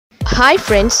Hi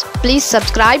friends, please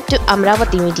subscribe to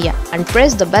Amaravathi Media and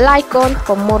press the bell icon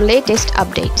for more latest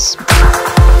updates.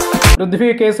 Prithvi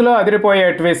కేసులో అదిరిపోయే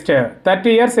twist.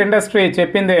 30 years industry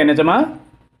చెప్పిందే నిజమా?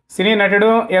 సినీ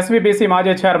నటుడు SVBC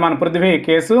మాజీ chairman Prithvi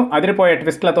case అదిరిపోయే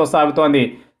ట్విస్ట్లతో సాగుతోంది.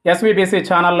 SVBC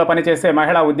ఛానల్లో పనిచేసే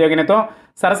మహిళా ఉద్యోగినితో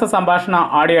సరస సంభాషణ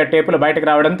ఆడియో టేపులు బయటకు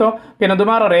రావడంతో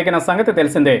పెనుదుమారం రేగిన సంగతి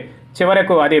తెలిసిందే.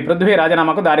 చివరకు అది పృథ్వీ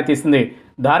రాజీనామాకు దారితీసింది.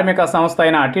 ధార్మిక సంస్థ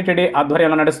అయిన TTD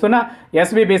ఆధ్వర్యంలో నడుస్తున్న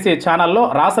SVBC ఛానల్లో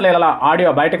రాసలీలల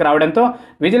ఆడియో బయటకు రావడంతో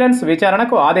విజిలెన్స్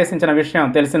విచారణకు ఆదేశించిన విషయం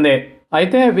తెలిసిందే.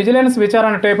 అయితే విజిలెన్స్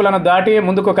విచారణ టేపులను దాటి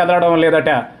ముందుకు కదలడం లేదట.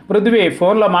 పృథ్వీ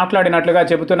ఫోన్లో మాట్లాడినట్లుగా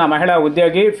చెబుతున్న మహిళా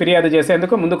ఉద్యోగి ఫిర్యాదు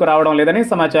చేసేందుకు ముందుకు రావడం లేదని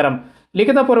సమాచారం.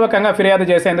 లిఖితపూర్వకంగా ఫిర్యాదు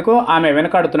చేసేందుకు ఆమె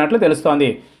వెనుకాడుతున్నట్లు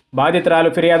తెలుస్తోంది. బాధితురాలు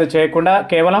ఫిర్యాదు చేయకుండా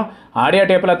కేవలం ఆడియో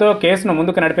టేపులతో కేసును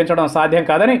ముందుకు నడిపించడం సాధ్యం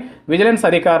కాదని విజిలెన్స్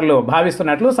అధికారులు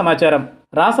భావిస్తున్నట్లు సమాచారం.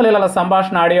 రాసలీలల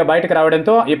సంభాషణ ఆడియో బయటకు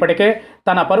రావడంతో ఇప్పటికే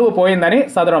తన పరువు పోయిందని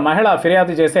సదరు మహిళ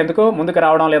ఫిర్యాదు చేసేందుకు ముందుకు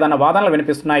రావడం లేదన్న వాదనలు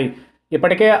వినిపిస్తున్నాయి.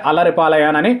 ఇప్పటికే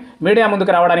అల్లరిపాలయ్యానని మీడియా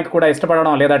ముందుకు రావడానికి కూడా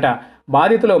ఇష్టపడడం లేదట.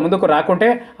 బాధితులు ముందుకు రాకుంటే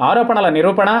ఆరోపణల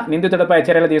నిరూపణ, నిందితుడిపై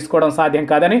చర్యలు తీసుకోవడం సాధ్యం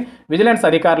కాదని విజిలెన్స్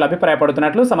అధికారులు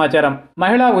అభిప్రాయపడుతున్నట్లు సమాచారం.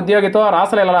 మహిళా ఉద్యోగితో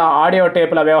రాసలీలల ఆడియో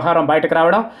టేపుల వ్యవహారం బయటకు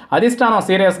రావడం, అధిష్టానం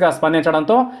సీరియస్గా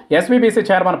స్పందించడంతో SVBC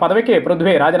చైర్మన్ పదవికి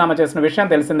పృథ్వీ రాజీనామా చేసిన విషయం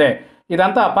తెలిసిందే.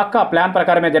 ఇదంతా పక్కా ప్లాన్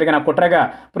ప్రకారమే జరిగిన కుట్రగా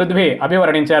పృథ్వీ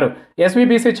అభివర్ణించారు.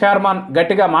 SVBC చైర్మన్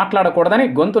గట్టిగా మాట్లాడకూడదని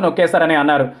గొంతు నొక్కేశారని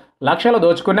అన్నారు. లక్షలు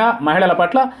దోచుకున్నా, మహిళల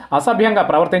పట్ల అసభ్యంగా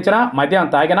ప్రవర్తించినా, మద్యం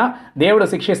తాగినా దేవుడు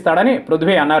శిక్షిస్తాడని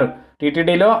పృథ్వీ అన్నారు.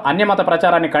 TTDలో అన్యమత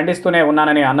ప్రచారాన్ని ఖండిస్తూనే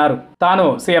ఉన్నానని అన్నారు. తాను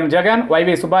సీఎం జగన్, YV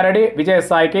సుబ్బారెడ్డి,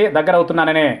 విజయసాయికి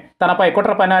దగ్గరవుతున్నాననే తనపై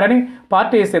కుట్ర పన్నారని,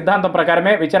 పార్టీ సిద్ధాంతం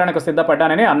ప్రకారమే విచారణకు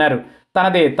సిద్ధపడ్డానని అన్నారు.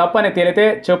 తనది తప్పని తేలితే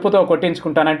చెప్పుతో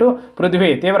కొట్టించుకుంటానంటూ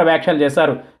పృథ్వీ తీవ్ర వ్యాఖ్యలు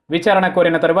చేశారు. విచారణ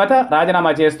కోరిన తరువాత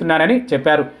రాజీనామా చేస్తున్నానని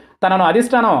చెప్పారు. తనను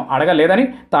అధిష్టానం అడగలేదని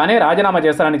తానే రాజీనామా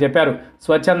చేశానని చెప్పారు.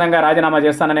 స్వచ్ఛందంగా రాజీనామా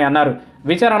చేస్తానని అన్నారు.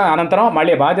 విచారణ అనంతరం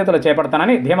మళ్లీ బాధ్యతలు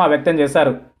చేపడతానని ధీమా వ్యక్తం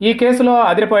చేశారు. ఈ కేసులో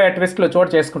అదిరిపోయే ట్విస్టులు చోటు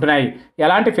చేసుకుంటున్నాయి.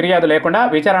 ఎలాంటి ఫిర్యాదు లేకుండా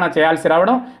విచారణ చేయాల్సి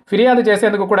రావడం, ఫిర్యాదు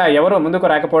చేసేందుకు కూడా ఎవరూ ముందుకు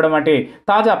రాకపోవడం వంటి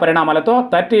తాజా పరిణామాలతో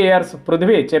 30 ఇయర్స్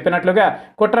పృథ్వీ చెప్పినట్లుగా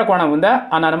కుట్ర కోణం ఉందా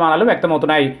అన్న అనుమానాలు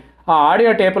వ్యక్తమవుతున్నాయి. ఆ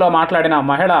ఆడియో టేపులో మాట్లాడిన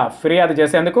మహిళ ఫిర్యాదు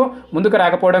చేసేందుకు ముందుకు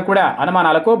రాకపోవడం కూడా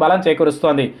అనుమానాలకు బలం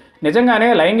చేకూరుస్తోంది. నిజంగానే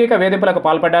లైంగిక వేధింపులకు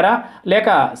పాల్పడ్డారా, లేక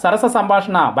సరస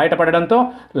సంభాషణ బయటపడడంతో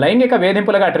లైంగిక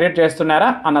వేధింపులుగా ట్రీట్ చేస్తున్నారా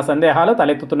అన్న సందేహాలు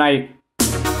తలెత్తుతున్నాయి.